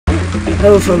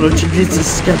Hello fellow Chiefs, this is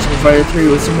Sketching Fire 3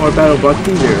 with some more Battleblock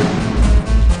Theater.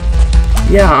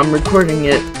 Yeah, I'm recording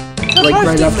it like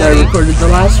right after I recorded the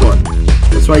last one.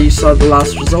 That's why you saw the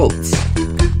last results.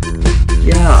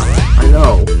 Yeah, I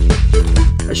know.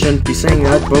 I shouldn't be saying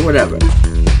that, but whatever.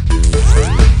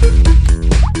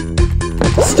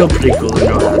 It's still pretty cool to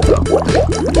know that though.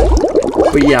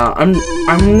 But yeah, I'm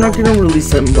not gonna release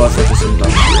them both at the same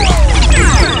time.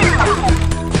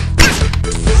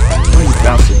 Oh, you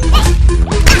bastard.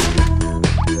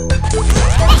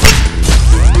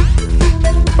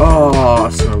 Oh,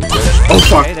 son of a bitch. Oh,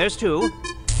 fuck. Okay, there's two.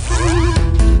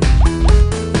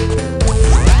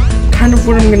 Kind of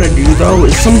what I'm gonna do, though,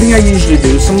 is something I usually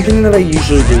do. Something that I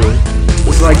usually do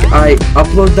is, like, I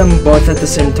upload them both at the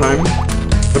same time,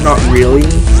 but not really.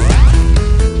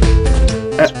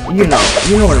 You know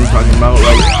what I'm talking about.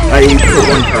 Like, I put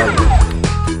one card.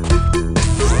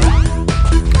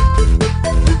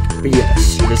 But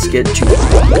yes, let's get to it.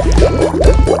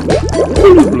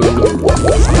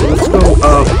 Let's go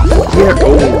up here.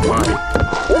 Oh my.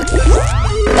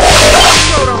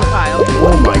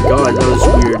 Oh my god, that was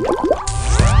weird.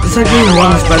 This actually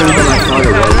runs better than I thought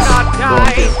it was.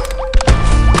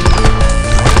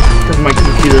 Because my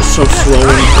computer's so slow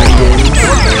in playing games.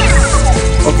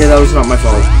 Okay, that was not my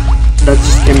fault. That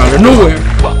just came out of nowhere.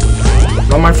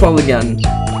 Not my fault again.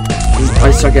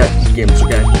 I suck at games,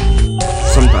 okay?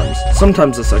 Sometimes.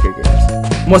 Sometimes I suck at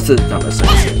games. Most of the time I suck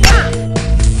at games.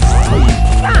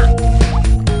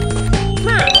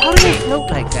 How do they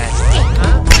float like that?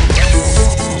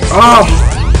 Oh!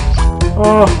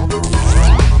 Oh!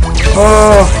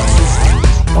 Oh!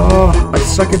 Oh! I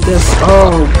suck at this.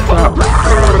 Oh, crap.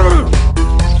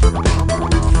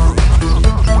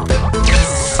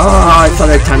 Ah, I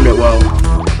thought I timed it well.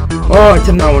 Oh, I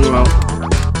timed that one well.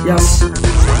 Yes.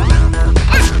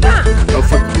 Oh,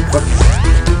 fuck. Fuck.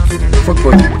 Fuck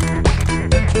boy.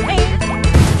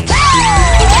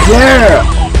 Yeah!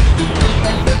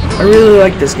 I really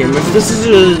like this game. If this is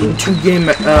a two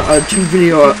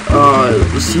video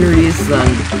series, then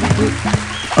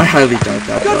I highly doubt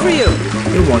that. Good for you.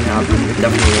 It won't happen. It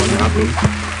definitely won't happen.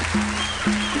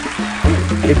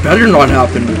 It better not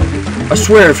happen. I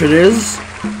swear, if it is.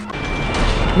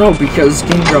 No, because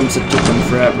Game Grumps, it took them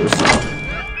forever, so.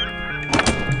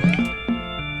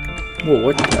 Whoa,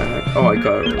 what the heck? Oh, I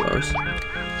got all those.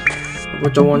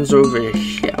 What the ones over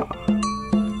here?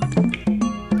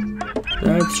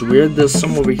 That's weird, there's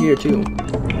some over here, too.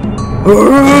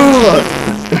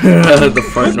 The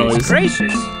fart noise.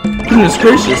 Gracious. Goodness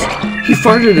gracious. He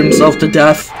farted himself to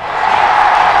death.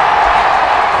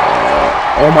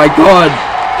 Oh my god.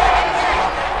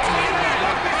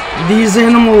 These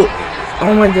animal...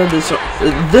 Oh my god,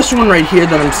 this one right here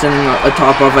that I'm standing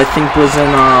atop of, I think was in,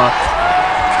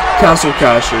 Castle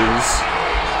Crashers.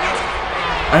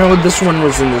 I know this one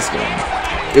was in this game.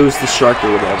 It was the shark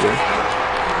or whatever.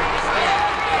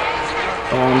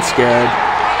 Oh, I'm scared.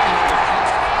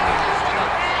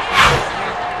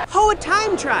 Oh, a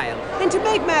time trial. And to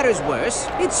make matters worse,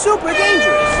 it's super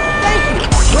dangerous. Thank you.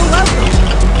 You're welcome.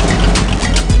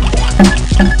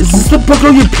 Is this the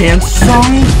Buckle Your Pants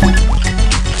song?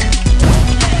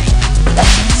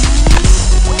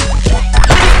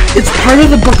 It's part of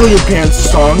the Buckle Your Pants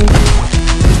song.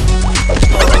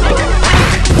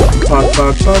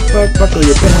 Buckle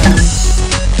your pants.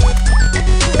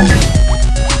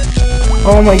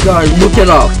 Oh my god, look it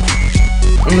up.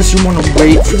 Unless you want to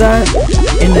wait for that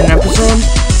in an episode.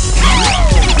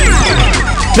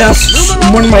 Best,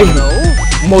 one of my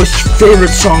most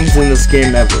favorite songs in this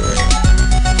game ever.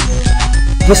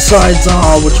 Besides,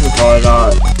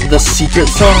 whatchamacallit, the secret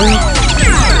song.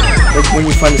 Like when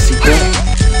you find a secret.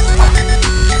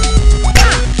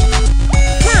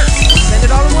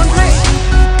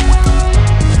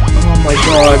 Oh my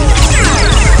god.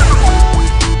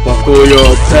 Buckle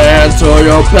your pants or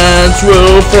your pants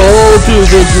will fall to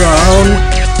the ground.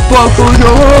 Buckle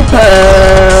your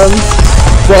pants.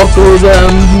 Buckle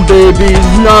them, babies,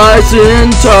 nice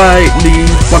and tightly.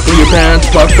 Buckle your pants,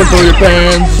 buckle your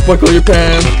pants, buckle your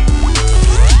pants.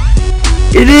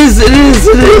 It is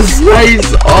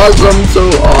nice, awesome, so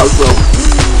awesome.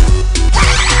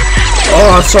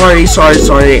 Oh, sorry.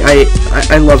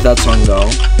 I love that song though.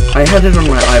 I had it on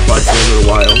my iPod for a little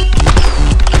while.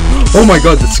 Oh my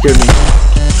god, that scared me.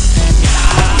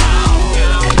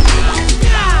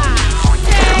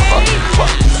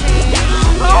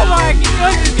 Oh my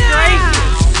goodness gracious!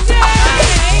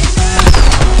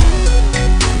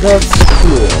 That's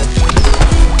cool.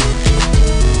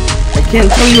 I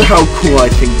can't tell you how cool I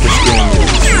think this game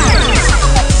is.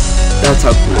 That's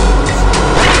how cool it is.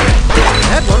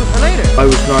 That one for later. I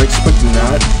was not expecting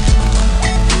that.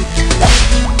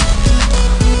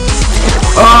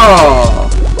 Oh!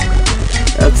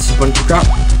 That's a bunch of crap.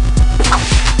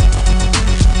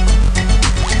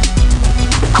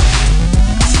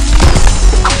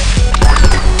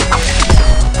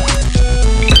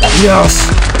 Yes!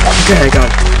 Okay, I got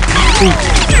it. Ooh.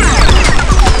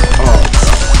 Oh.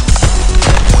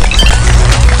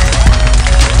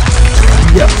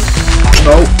 Yes.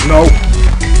 No, no.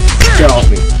 Get off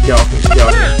me. Get off me. Get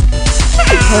off me.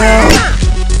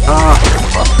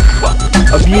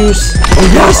 Abuse. Oh,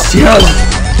 yes, yes.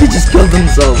 He just killed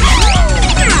himself.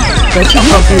 That should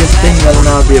not be a thing that I'm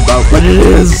not be about, but it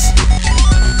is.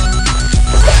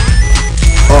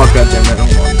 Oh, god damn it.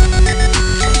 Hold on.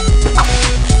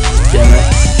 Damn it.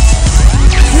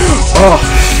 Oh,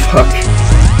 fuck.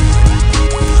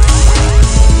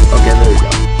 Okay, there we go.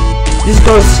 These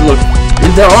ghosts look...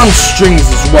 They're on strings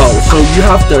as well, so you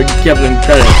have to give them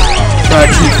credit for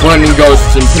actually finding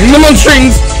ghosts and putting them on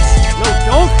strings! No,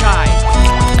 don't die!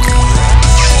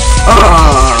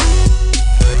 Ah!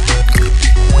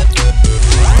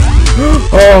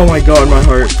 Oh my god, my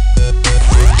heart.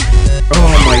 Oh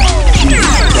my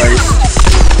Jesus Christ.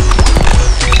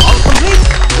 All complete?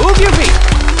 Move your feet!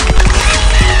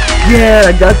 Yeah,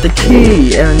 I got the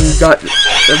key and got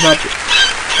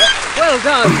Well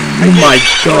done! oh my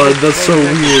god, that's so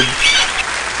weird.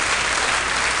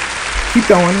 Keep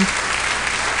going.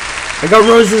 I got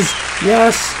roses.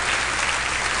 Yes.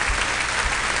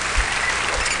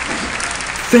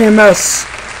 Famous.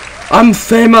 I'm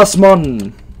famous,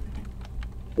 man.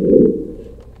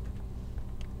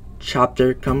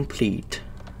 Chapter complete.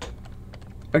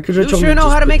 I could have You told sure you know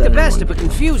just how to put make that the in best one. of a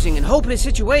confusing and hopeless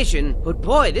situation, but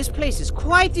boy, this place is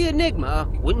quite the enigma,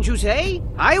 wouldn't you say?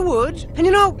 I would. And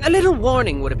you know, a little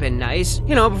warning would have been nice.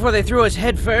 You know, before they threw us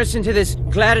headfirst into this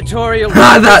gladiatorial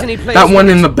Disney place that one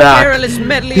with in the back. perilous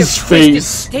medley His of twisted face.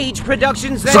 stage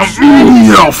productions that Some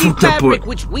shred fucked the up fabric boy.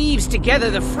 which weaves together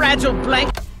the fragile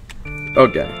blank.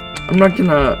 Okay, I'm not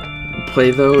gonna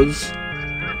play those.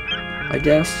 I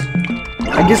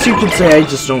guess you could say I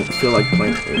just don't feel like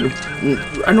playing.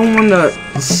 I don't want to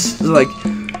like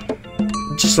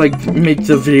just like make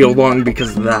the video long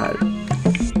because of that.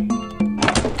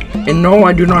 And no,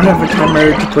 I do not have a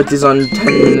timer to put these on 10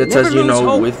 minutes, as you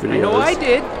know, with videos. I know I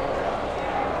did.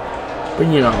 But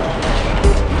you know.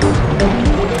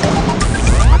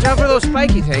 Watch out for those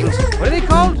spiky things. What are they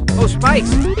called? Oh,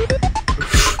 spikes.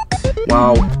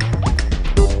 Wow.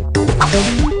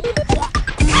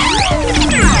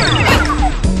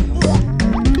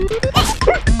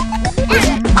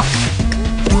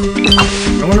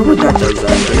 I wonder what that does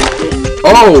actually.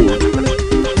 Oh!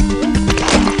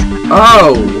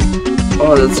 Oh!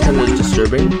 Oh, that's kind of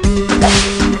disturbing. To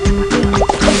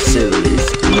say the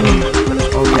least.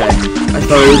 Okay. I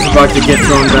thought it was about to get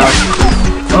thrown back.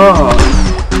 Oh!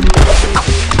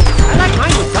 I like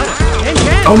mine with butter.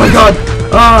 Oh my god!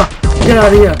 Ah! Get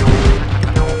out of here!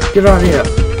 Get out of here!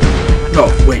 No,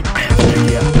 wait, I have an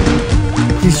idea.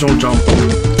 Please don't jump.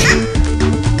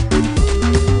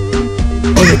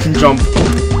 Oh, they can jump.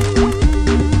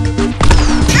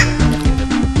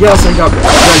 Yes, I got red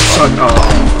sun. Oh.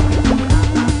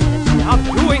 Stop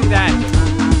doing that!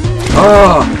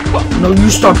 Ah! No, you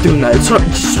stop doing that.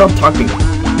 Just stop talking. I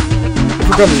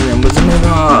forgot his name. What's his name?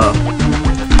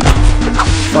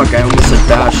 Fuck, I almost said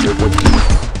Basher, but...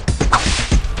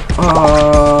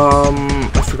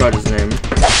 I forgot his name.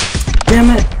 Damn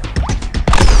it!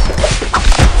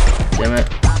 Damn it.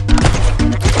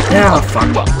 Yeah,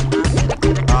 fuck.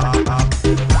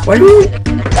 Why do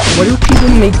people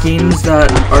make games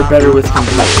that are better with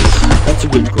computers? That's a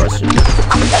good question.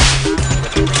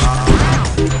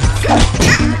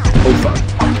 Oh fuck.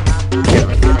 Get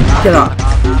out. Get out.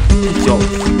 Let's go.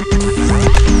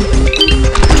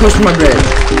 Toast my bread.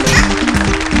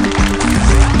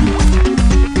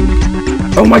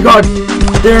 Oh my god!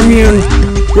 They're immune!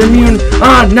 They're immune!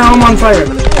 Ah! Now I'm on fire! Oh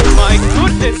my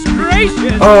goodness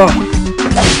gracious! Oh!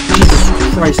 Jesus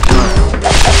Christ, man.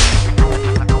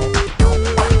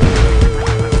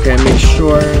 Okay, make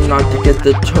sure not to get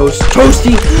the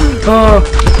toasty! Oh!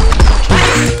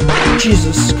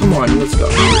 Jesus, come on, let's go.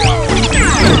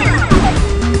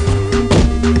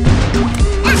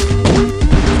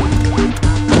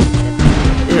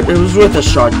 It was worth a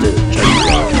shot to check it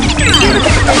out.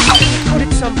 Put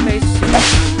it someplace.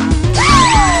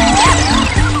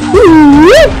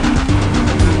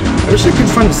 I wish I could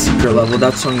find a secret level.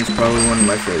 That song is probably one of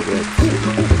my favorites.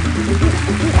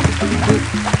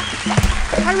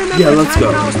 Yeah, let's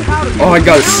go. Oh, I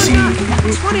got a C.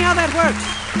 It's funny how that works.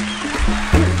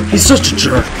 He's such a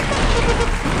jerk.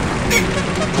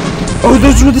 Oh,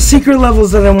 those were the secret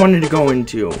levels that I wanted to go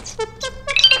into.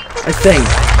 I think.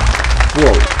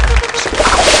 Whoa.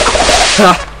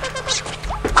 Ha!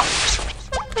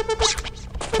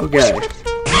 Okay.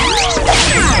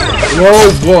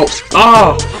 Whoa, whoa.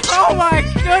 Ah! Oh my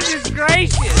goodness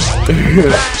gracious!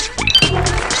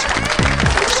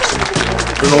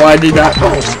 Don't know why I did that.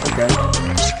 Oh, okay.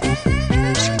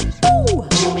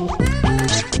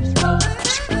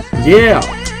 Yeah!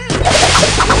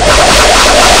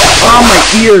 Oh, my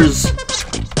ears!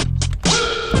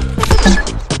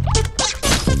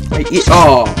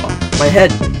 Oh, my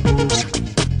head.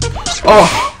 Oh!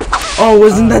 Oh,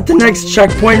 wasn't that the next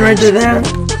checkpoint right there?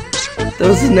 That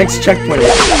was the next checkpoint.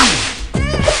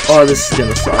 Oh, this is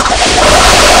gonna suck.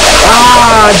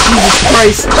 Ah, Jesus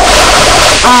Christ!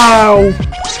 Ow!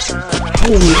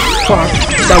 Holy fuck!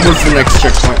 That was the next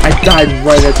checkpoint. I died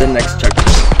right at the next checkpoint.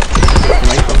 Can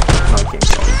I go? No, I can't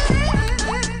go.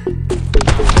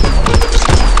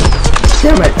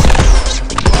 Damn it!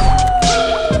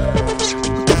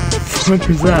 What the fuck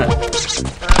was that?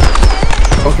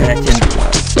 Okay, I can't do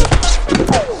that.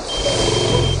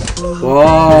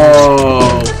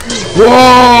 Whoa!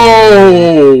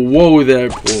 Whoa! Whoa there,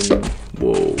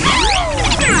 whoa.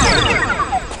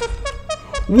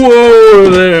 Whoa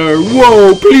there!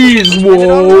 Whoa, please,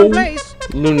 whoa!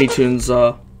 Looney Tunes,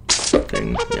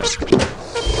 thing, yeah.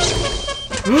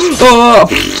 Oh,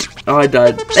 I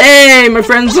died. Hey, my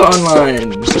friend's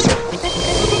online!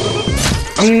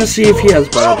 I'm gonna see if he has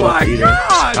Battleblock Theater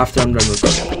after I'm done with it.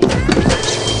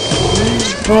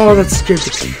 Oh, that scared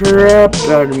the crap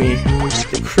out of me.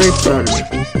 The crepes out of me.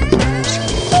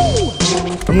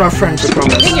 I'm not French, I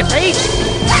promise. In your face!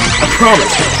 I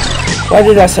promise. Why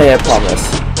did I say I promise?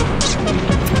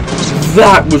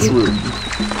 That was rude.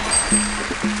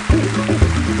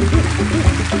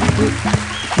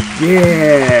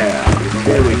 Yeah.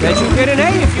 There we go. Bet you get an A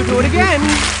if you do it again.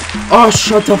 Oh,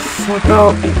 shut the fuck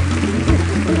up.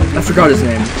 I forgot his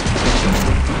name.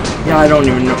 Yeah, I don't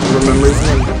even remember his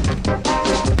name.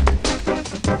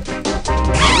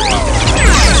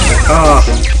 Ah.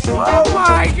 Oh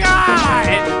my god!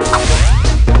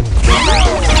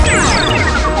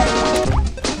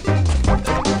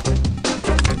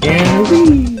 And we.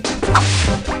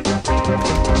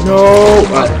 No.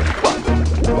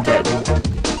 Dead.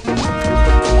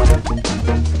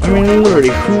 I mean, literally,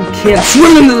 who can't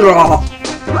swim in the draw?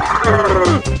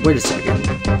 Wait a second.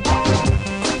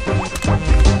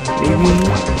 Maybe.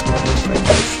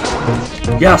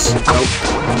 Yes. Nope.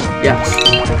 Yes.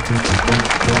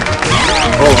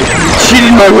 Oh, I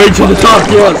cheated my way to the top.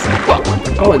 Yes.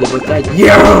 Oh, I did with that.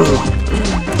 Yes.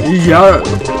 Yeah.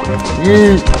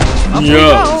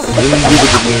 Yes.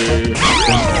 Indubitably.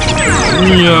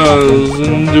 Yes.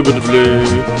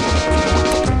 Indubitably.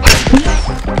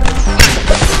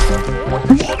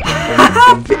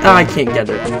 I can't get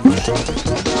it.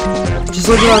 Just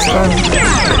like last time.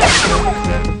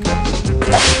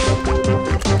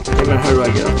 Damn it, how do I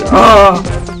get up there? Ah!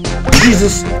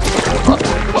 Jesus!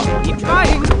 Keep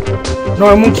trying. No,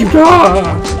 I won't keep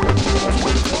trying.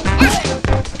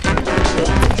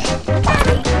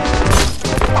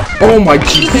 Oh my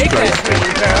Jesus Christ.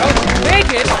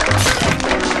 Make it!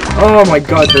 Oh my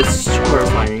god, that's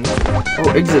horrifying. Oh,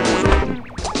 exit is open.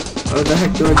 How the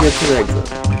heck do I get to the exit?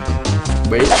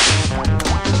 Wait.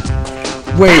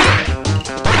 Wait.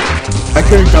 I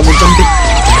could have double jumped it.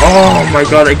 Oh my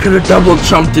god, I could have double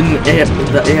jumped in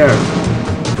the air.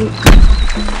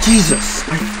 Jesus.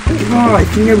 I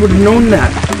think I would have known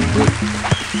that.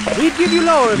 We'd give you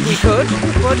lower if we could,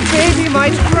 but baby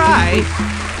might cry.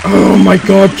 Oh my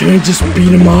god, can I just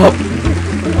beat him up?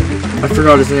 I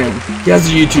forgot his name. He has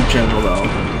a YouTube channel though.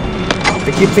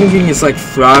 I keep thinking it's like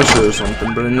Thrasher or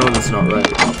something, but I know that's not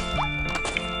right.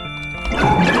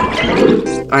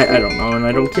 I don't know, and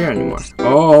I don't care anymore.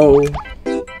 Oh.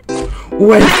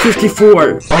 Wait,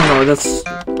 54. Oh no, that's...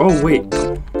 Oh wait.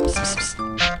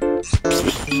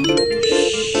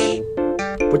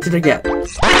 What did I get?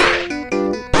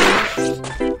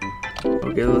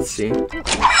 Okay, let's see.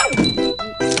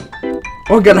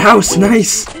 Oh, I got a house.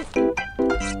 Nice.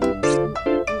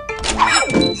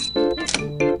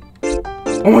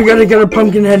 Oh my god, I got a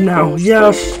pumpkin head now.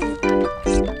 Yes.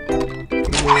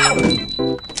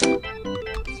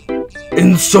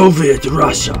 In Soviet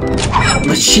Russia,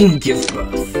 machine gives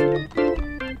birth.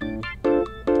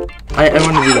 I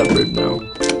want to be that bird now.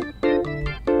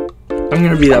 I'm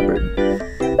gonna be that bird.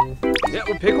 Yeah,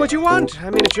 well, pick what you want. I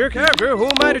mean, it's your character. Who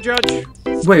am I to judge?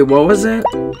 Wait, what was it?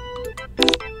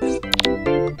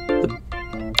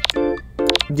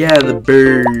 Yeah, the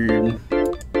bird.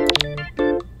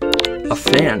 A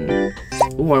fan.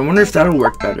 Ooh, I wonder if that'll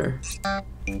work better.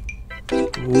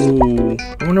 Ooh,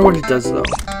 I wonder what it does though.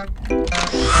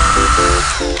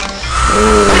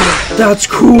 Oh, that's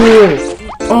cool.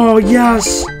 Oh,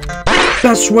 yes!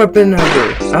 Best weapon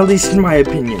ever. At least in my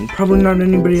opinion. Probably not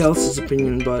anybody else's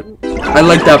opinion, but... I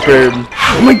like that bird.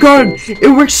 Oh my god! It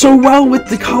works so well with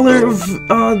the color of,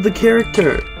 the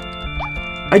character.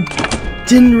 I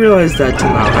didn't realize that till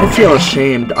now. I feel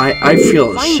ashamed. I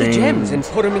feel ashamed. Find the gems and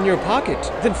put them in your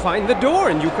pocket. Then find the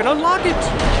door and you can unlock it.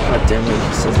 God damn it,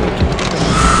 he says it.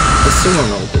 I still don't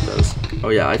know what it does. Oh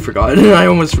yeah, I forgot. I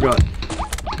almost forgot.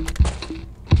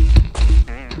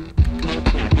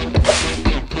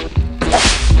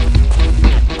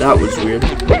 That was weird.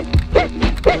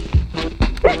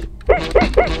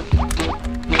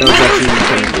 That was actually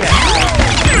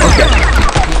okay.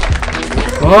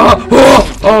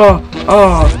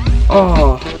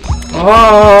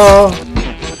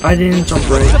 I didn't jump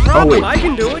right. Oh wait. I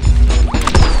can do it.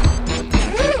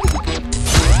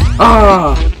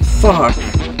 Fuck.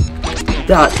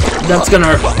 That's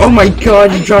gonna. Oh my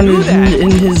god, you drowned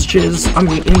in his jizz. I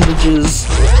mean, in the jizz.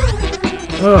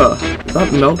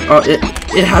 That milk?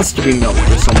 It has to be milk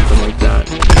or something like that.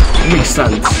 It makes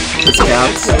sense. It's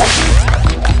cats.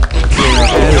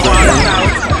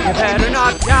 You better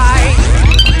not die.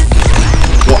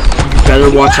 Well, you better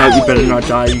watch out. You better not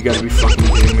die. You gotta be fucking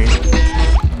kidding me.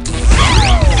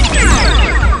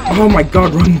 Oh my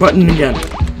god, wrong button again.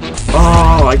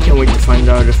 Oh, I can't wait to find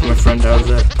out if my friend has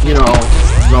it. You know,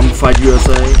 Zombified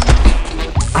USA.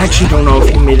 I actually don't know if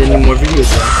he made any more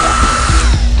videos yet.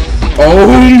 Oh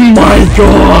my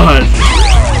god!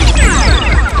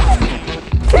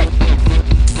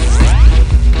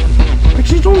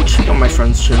 Actually, don't check out my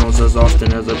friends' channels as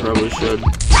often as I probably should.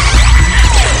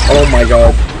 Oh my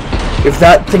god. If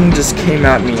that thing just came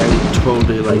at me, I would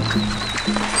totally, like...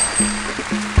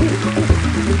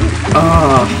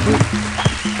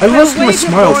 I lost my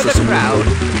smile for some reason.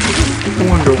 I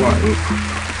wonder why.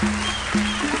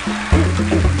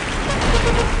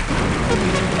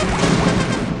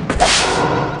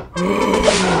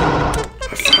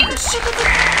 I found a secret.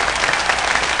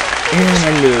 And I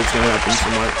knew it was gonna happen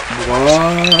somewhat.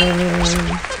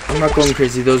 What? I'm not going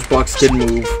crazy. Those blocks did move.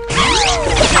 Ooh,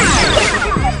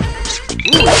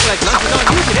 looks like lunch is on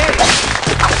you today.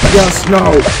 Yes, no,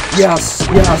 yes,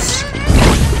 yes.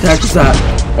 What the heck is that?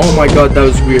 Oh my god, that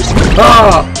was weird.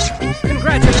 Ah!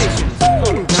 Congratulations.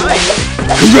 Nice.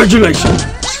 Congratulations.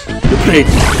 You played.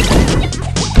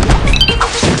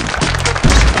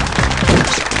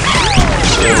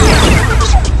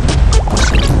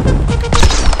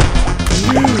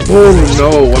 Oh no,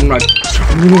 I'm not.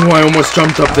 Ooh, I almost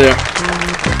jumped up there.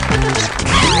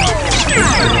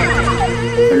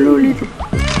 Hello, little.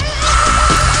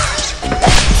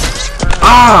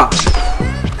 Ah!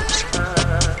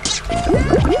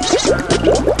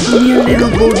 You little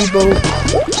boaty boat.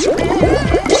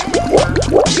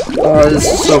 Oh, this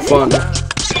is so fun. Oh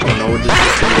no, what did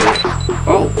this thing do?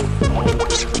 Oh.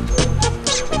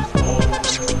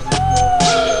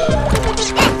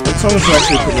 That song is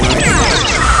actually pretty nice.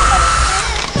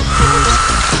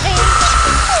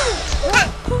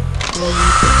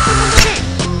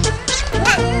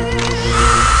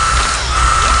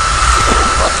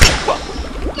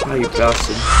 Ah, you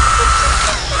bastard.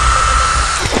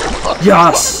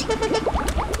 Yes!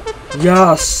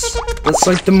 Yes! That's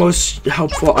like the most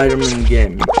helpful item in the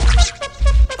game.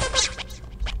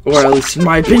 Or at least in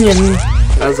my opinion,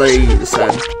 as I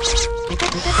said.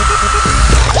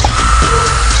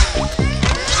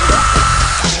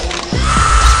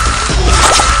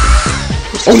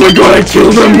 Oh my god, I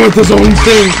killed him with his own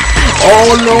thing!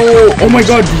 Oh no! Oh my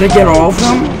god, did I get all of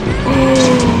them?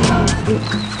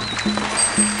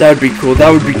 That'd be cool, that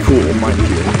would be cool, mind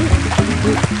you.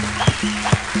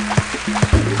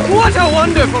 What a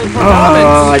wonderful performance!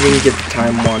 I didn't get the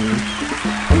time one.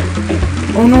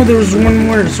 Oh no, there was one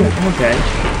more, so okay.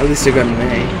 At least I got an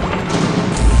A.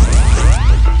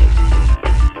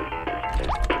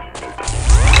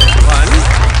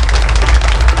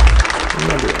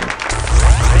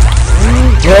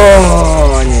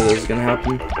 Oh, I knew that was gonna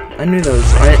happen. I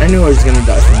knew I was gonna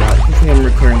die from that. I think I'm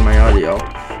recording my audio.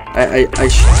 I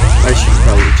should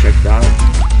probably check that.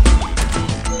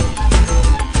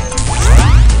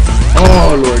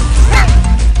 Oh lord.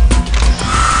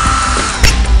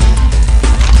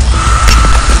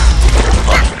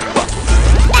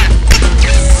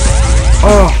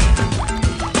 Oh,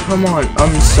 come on,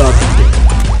 I'm stuck.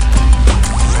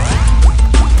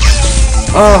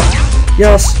 Oh,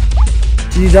 yes.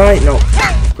 Did you die? No, of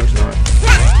course not.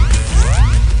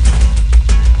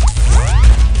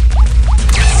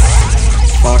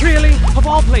 Fuck. Really? Of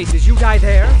all places, you die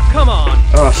there? Come on.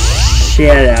 Oh,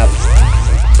 shut up.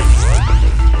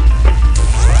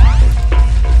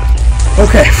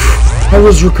 Okay, I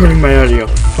was recording my audio.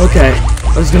 Okay.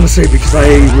 I was gonna say, because I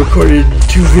recorded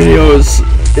 2 videos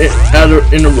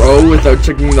in a row without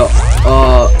checking the,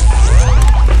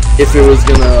 if it was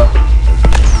gonna,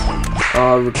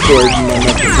 record my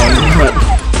microphone, but,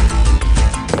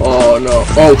 oh no,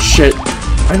 oh shit,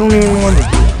 I don't even want to do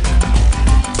that.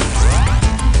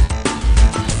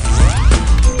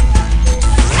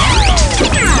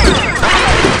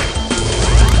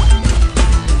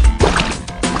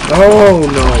 Oh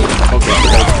no, okay.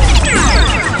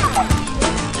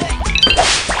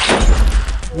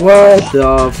 What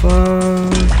the fuck?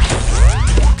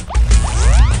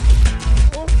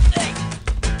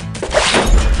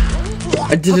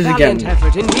 I did it again.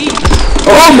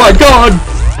 Oh my god!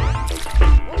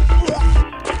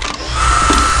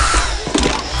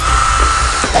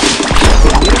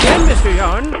 Again, Mr.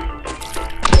 Yarn.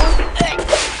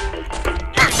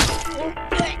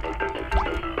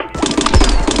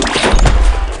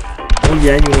 Oh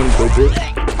yeah, you wanna go bitch?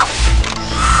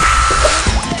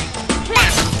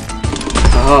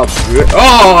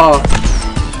 Oh!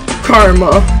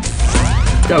 Karma!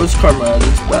 That was karma at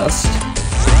its best.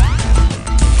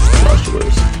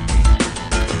 Worse.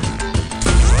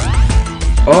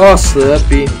 Oh,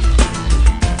 Slippy.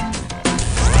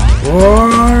 Or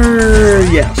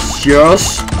yes,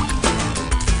 yes.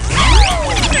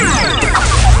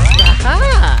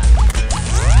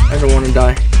 I don't want to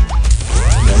die.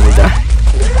 Let me die.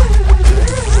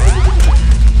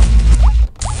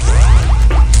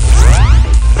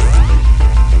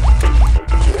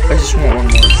 I just want one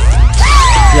more.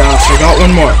 Yes, I got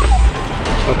one more.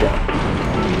 Okay.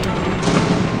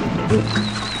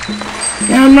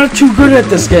 Yeah, I'm not too good at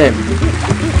this game.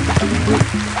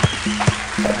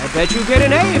 I bet you get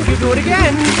an A if you do it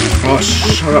again. Oh,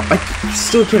 shut up. I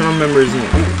still can't remember his name.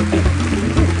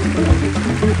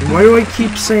 Why do I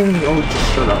keep saying, oh,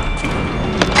 just shut up?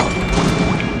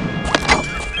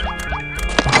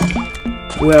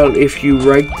 Well, if you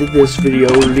liked this video,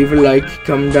 leave a like,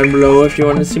 comment down below if you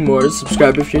want to see more,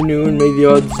 subscribe if you're new, and may the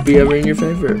odds be ever in your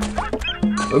favor.